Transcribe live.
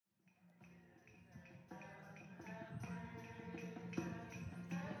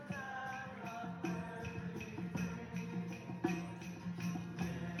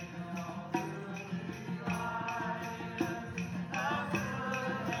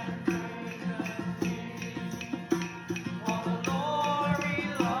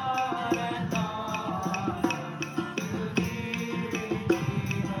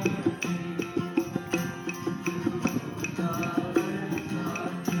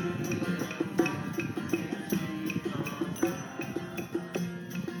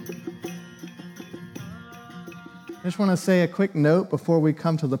just want to say a quick note before we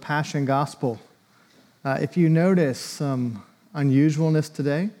come to the Passion Gospel. If you notice some unusualness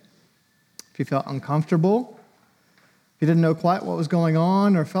today, if you felt uncomfortable, if you didn't know quite what was going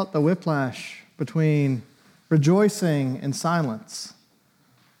on or felt the whiplash between rejoicing and silence,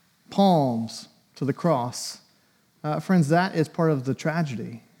 palms to the cross, friends, that is part of the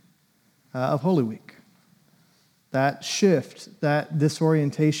tragedy of Holy Week. That shift, that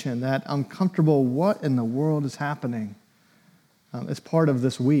disorientation, that uncomfortable, what in the world is happening, is part of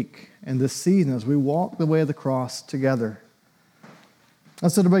this week and this season as we walk the way of the cross together.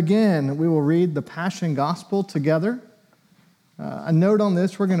 And so to begin, we will read the Passion Gospel together. A note on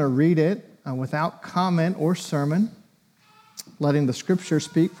this, we're going to read it without comment or sermon, letting the Scripture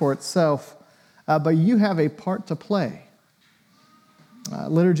speak for itself, but you have a part to play.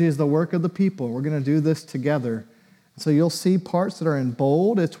 Liturgy is the work of the people. We're going to do this together. So you'll see parts that are in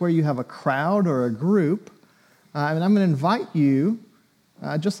bold. It's where you have a crowd or a group. And I'm going to invite you,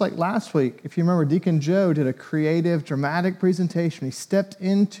 just like last week, if you remember, Deacon Joe did a creative, dramatic presentation. He stepped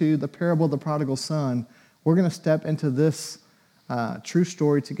into the parable of the prodigal son. We're going to step into this true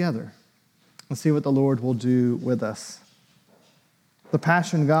story together and see what the Lord will do with us. The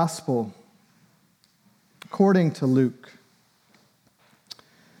Passion Gospel, according to Luke.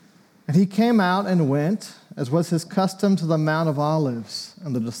 And he came out and went, as was his custom, to the Mount of Olives,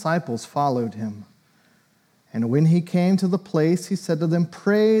 and the disciples followed him. And when he came to the place, he said to them,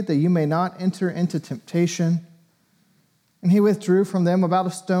 "Pray that you may not enter into temptation." And he withdrew from them about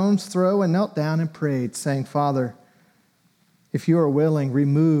a stone's throw and knelt down and prayed, saying, "Father, if you are willing,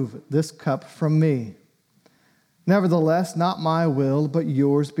 remove this cup from me. Nevertheless, not my will, but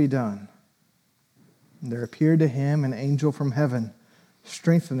yours be done." And there appeared to him an angel from heaven,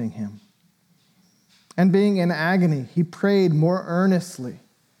 strengthening him. And being in agony, he prayed more earnestly.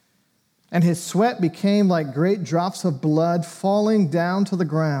 And his sweat became like great drops of blood falling down to the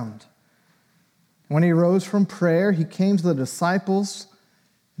ground. When he rose from prayer, he came to the disciples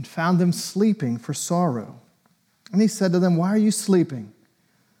and found them sleeping for sorrow. And he said to them, "Why are you sleeping?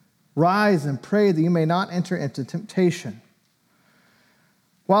 Rise and pray that you may not enter into temptation."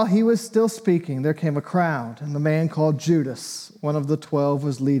 While he was still speaking, there came a crowd, and the man called Judas, one of the 12,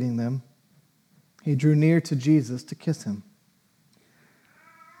 was leading them. He drew near to Jesus to kiss him.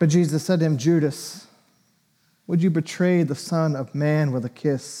 But Jesus said to him, "Judas, would you betray the Son of Man with a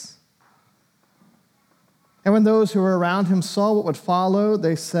kiss?" And when those who were around him saw what would follow,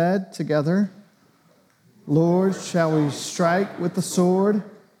 they said together, "Lord, shall we strike with the sword?"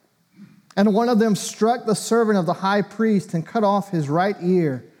 And one of them struck the servant of the high priest and cut off his right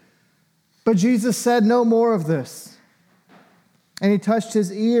ear. But Jesus said no more of this. And he touched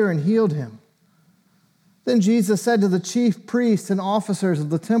his ear and healed him. Then Jesus said to the chief priests and officers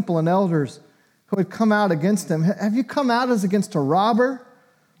of the temple and elders who had come out against him, "Have you come out as against a robber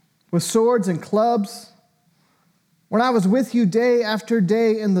with swords and clubs? When I was with you day after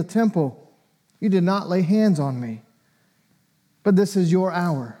day in the temple, you did not lay hands on me. But this is your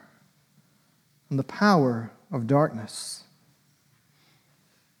hour and the power of darkness."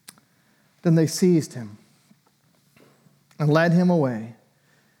 Then they seized him and led him away,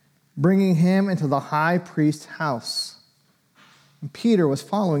 bringing him into the high priest's house. And Peter was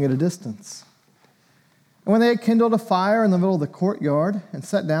following at a distance. And when they had kindled a fire in the middle of the courtyard and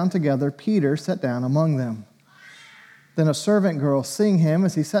sat down together, Peter sat down among them. Then a servant girl, seeing him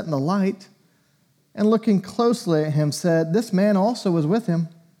as he sat in the light, and looking closely at him, said, "This man also was with him."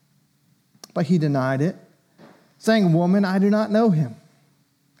 But he denied it, saying, "Woman, I do not know him."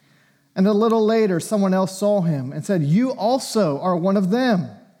 And a little later, someone else saw him and said, "You also are one of them."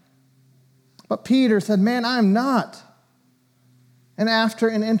 But Peter said, "Man, I am not." And after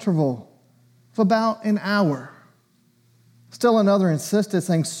an interval of about an hour, still another insisted,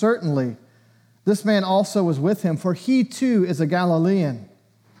 saying, "Certainly, this man also was with him, for he too is a Galilean."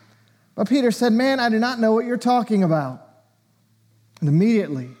 But Peter said, "Man, I do not know what you're talking about." And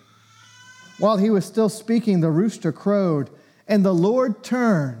immediately, while he was still speaking, the rooster crowed, and the Lord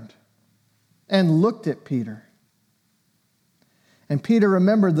turned and looked at Peter. And Peter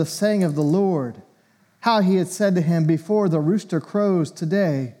remembered the saying of the Lord, how he had said to him, "Before the rooster crows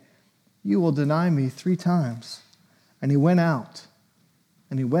today, you will deny me 3 times." And he went out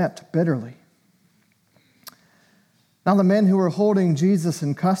and he wept bitterly. Now the men who were holding Jesus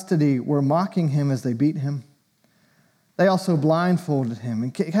in custody were mocking him as they beat him. They also blindfolded him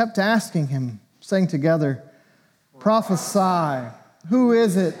and kept asking him, saying together, "Prophesy, who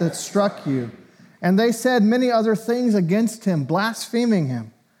is it that struck you?" And they said many other things against him, blaspheming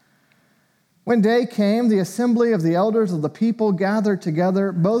him. When day came, the assembly of the elders of the people gathered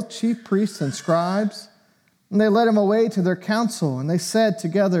together, both chief priests and scribes, And they led him away to their council, and they said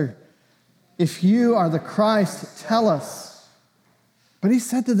together, "If you are the Christ, tell us." But he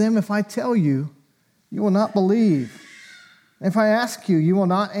said to them, "If I tell you, you will not believe. If I ask you, you will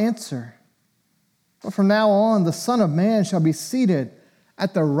not answer. But from now on, the Son of Man shall be seated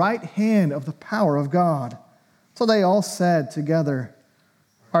at the right hand of the power of God." So they all said together,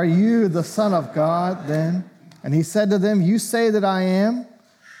 "Are you the Son of God then?" And he said to them, "You say that I am."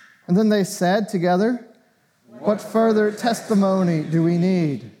 And then they said together, "What further testimony do we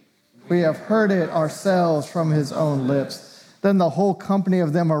need? We have heard it ourselves from his own lips." Then the whole company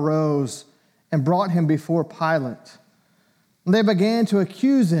of them arose and brought him before Pilate. And they began to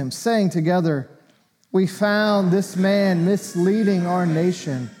accuse him, saying together, "We found this man misleading our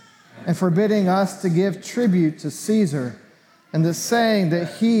nation and forbidding us to give tribute to Caesar, and the saying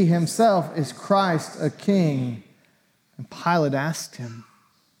that he himself is Christ, a king." And Pilate asked him,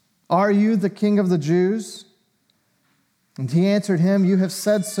 "Are you the king of the Jews?" And he answered him, "You have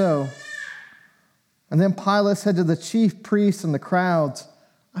said so." And then Pilate said to the chief priests and the crowds,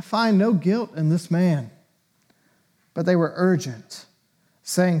 "I find no guilt in this man." But they were urgent,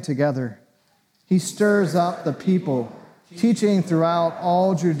 saying together, "He stirs up the people, teaching throughout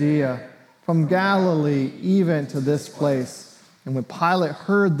all Judea, from Galilee even to this place." And when Pilate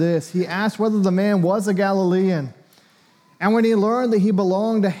heard this, he asked whether the man was a Galilean. And when he learned that he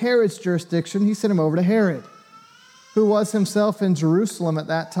belonged to Herod's jurisdiction, he sent him over to Herod, who was himself in Jerusalem at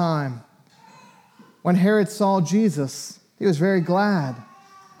that time. When Herod saw Jesus, he was very glad,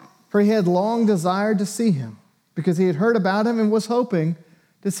 for he had long desired to see him, because he had heard about him and was hoping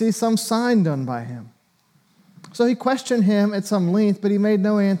to see some sign done by him. So he questioned him at some length, but he made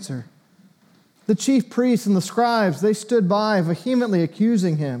no answer. The chief priests and the scribes, they stood by, vehemently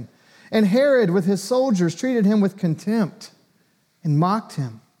accusing him. And Herod, with his soldiers, treated him with contempt and mocked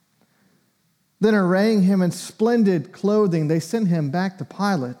him. Then, arraying him in splendid clothing, they sent him back to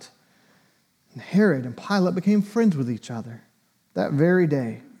Pilate. And Herod and Pilate became friends with each other that very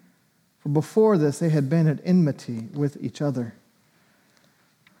day. For before this, they had been at enmity with each other.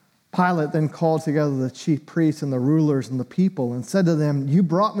 Pilate then called together the chief priests and the rulers and the people and said to them, "You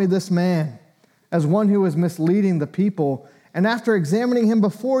brought me this man as one who was misleading the people. And after examining him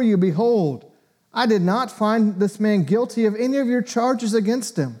before you, behold, I did not find this man guilty of any of your charges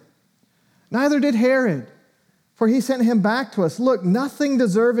against him. Neither did Herod, for he sent him back to us. Look, nothing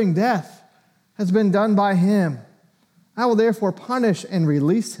deserving death has been done by him. I will therefore punish and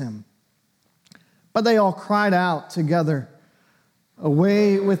release him." But they all cried out together,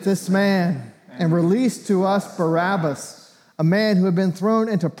 "Away with this man, and release to us Barabbas, a man who had been thrown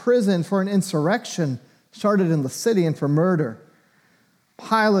into prison for an insurrection started in the city and for murder."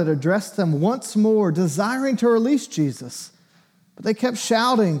 Pilate addressed them once more, desiring to release Jesus. But they kept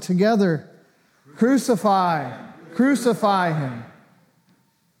shouting together, "Crucify, crucify him."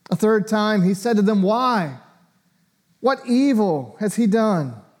 A third time he said to them, "Why? What evil has he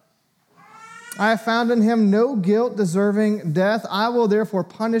done? I have found in him no guilt deserving death. I will therefore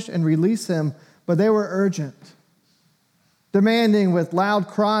punish and release him." But they were urgent, demanding with loud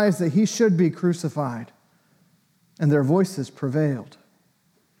cries that he should be crucified. And their voices prevailed.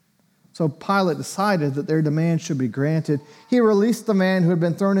 So Pilate decided that their demand should be granted. He released the man who had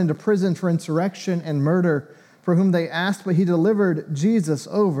been thrown into prison for insurrection and murder, for whom they asked, but he delivered Jesus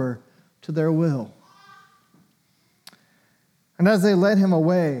over to their will. And as they led him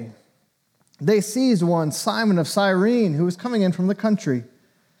away, they seized one, Simon of Cyrene, who was coming in from the country,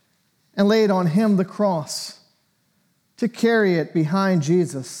 and laid on him the cross to carry it behind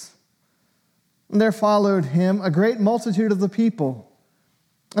Jesus. And there followed him a great multitude of the people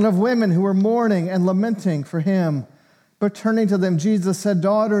and of women who were mourning and lamenting for him. But turning to them, Jesus said,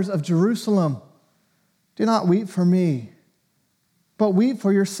 "Daughters of Jerusalem, do not weep for me, but weep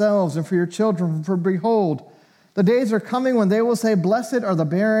for yourselves and for your children. For behold, the days are coming when they will say, 'Blessed are the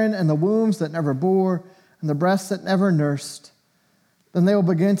barren and the wombs that never bore and the breasts that never nursed.' Then they will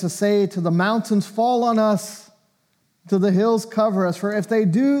begin to say to the mountains, 'Fall on us,' to the hills, 'Cover us.' For if they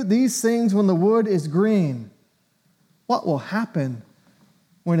do these things when the wood is green, what will happen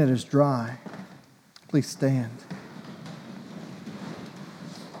when it is dry?" Please stand.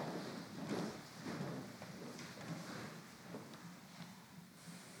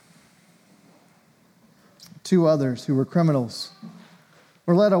 Two others who were criminals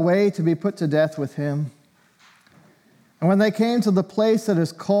were led away to be put to death with him. And when they came to the place that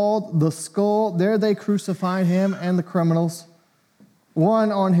is called the Skull, there they crucified him and the criminals,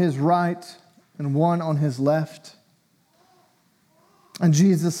 one on his right and one on his left. And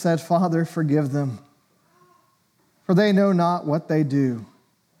Jesus said, "Father, forgive them, for they know not what they do."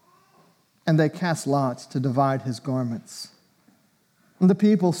 and they cast lots to divide his garments. And the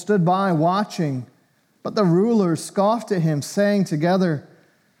people stood by watching, but the rulers scoffed at him, saying together,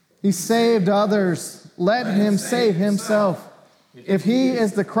 "He saved others, let him save himself, if he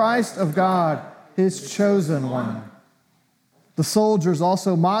is the Christ of God, his chosen one." The soldiers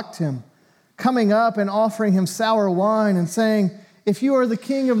also mocked him, coming up and offering him sour wine and saying, "If you are the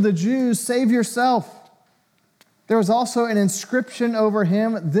king of the Jews, save yourself." There was also an inscription over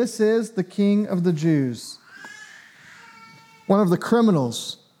him, "This is the King of the Jews." One of the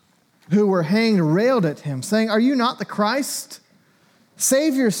criminals who were hanged railed at him, saying, "Are you not the Christ?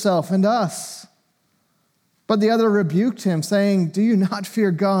 Save yourself and us." But the other rebuked him, saying, "Do you not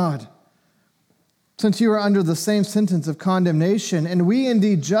fear God, since you are under the same sentence of condemnation, and we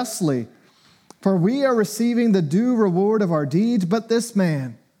indeed justly, for we are receiving the due reward of our deeds, but this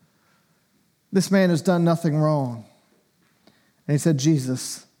man has done nothing wrong." And he said,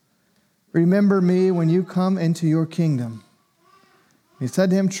 "Jesus, remember me when you come into your kingdom." He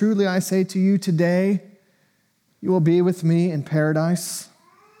said to him, "Truly I say to you, today you will be with me in paradise."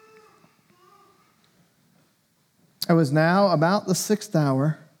 It was now about the 6th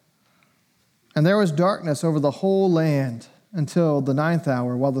hour, and there was darkness over the whole land until the 9th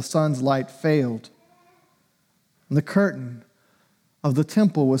hour, while the sun's light failed. And the curtain of the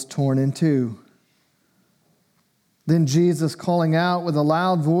temple was torn in two. Then Jesus, calling out with a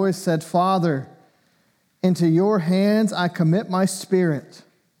loud voice, said, "Father, into your hands I commit my spirit."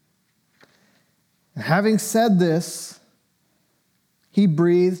 And having said this, he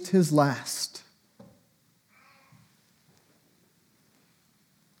breathed his last.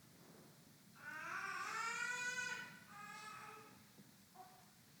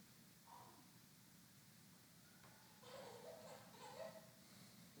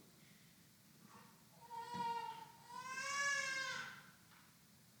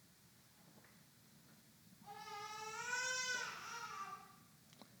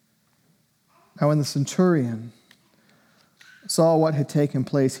 Now, when the centurion saw what had taken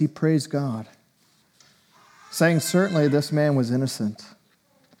place, he praised God, saying, "Certainly this man was innocent."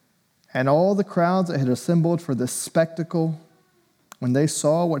 And all the crowds that had assembled for this spectacle, when they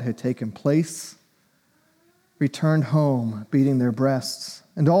saw what had taken place, returned home, beating their breasts.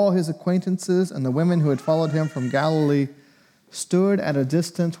 And all his acquaintances and the women who had followed him from Galilee stood at a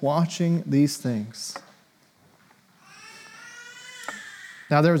distance watching these things.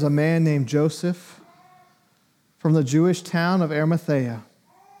 Now there was a man named Joseph from the Jewish town of Arimathea.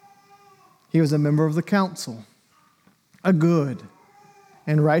 He was a member of the council, a good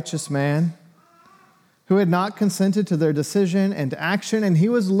and righteous man who had not consented to their decision and action, and he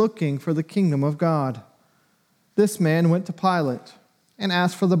was looking for the kingdom of God. This man went to Pilate and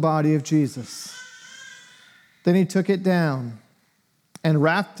asked for the body of Jesus. Then he took it down and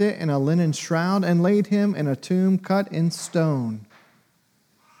wrapped it in a linen shroud and laid him in a tomb cut in stone,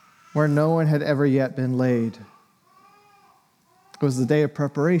 where no one had ever yet been laid. It was the day of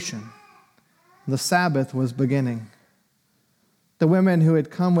preparation. The Sabbath was beginning. The women who had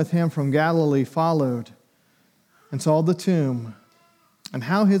come with him from Galilee followed and saw the tomb and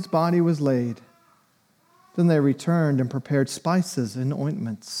how his body was laid. Then they returned and prepared spices and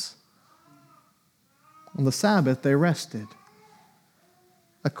ointments. On the Sabbath they rested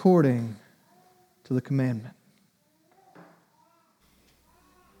according to the commandment.